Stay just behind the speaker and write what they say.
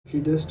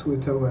lead us to a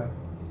tower.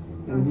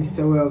 And this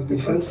tower of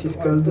defense is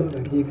called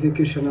the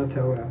Executioner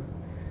Tower.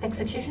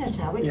 Executioner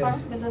Tower? Which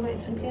Yes. one? Was the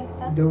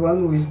executioner? The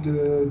one with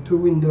the two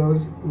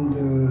windows in the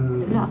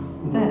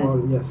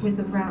wall, yes. With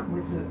the round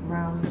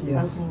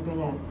Yes. opening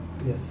below.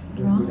 Yes.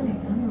 Right. Oh,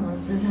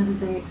 so how did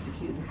they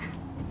execute them?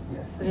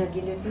 Yes. With a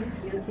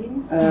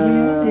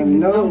guillotine?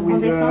 No, On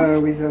this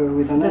side? with an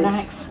With an axe.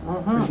 axe.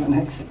 With an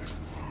axe.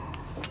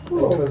 It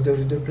was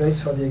the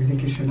place for the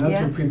executioner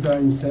to prepare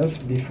himself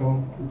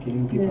before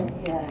killing people.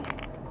 Yeah.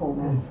 Poor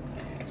man.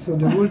 So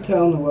the whole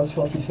town was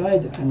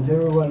fortified, and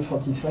very well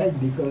fortified,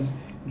 because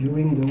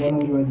during the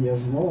 100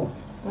 Years' War,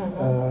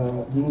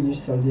 the English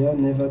soldier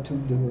never took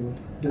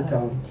the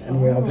town,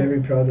 and we are very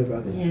proud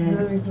about it.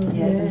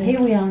 Yes. Here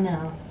we are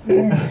now.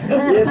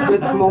 Yes,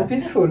 but more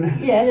peaceful.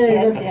 Yes,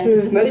 that's true.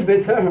 It's much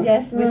better.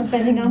 Yes, we're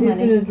spending our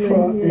money.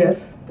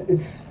 Yes,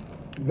 it's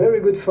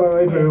very good for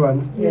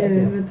everyone. Yeah,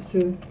 that's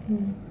true.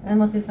 And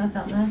what is that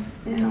up there?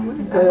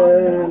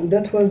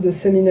 That was the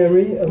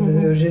seminary of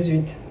the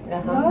Jesuits.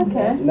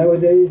 Okay.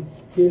 Nowadays, it's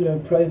still a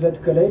private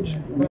college.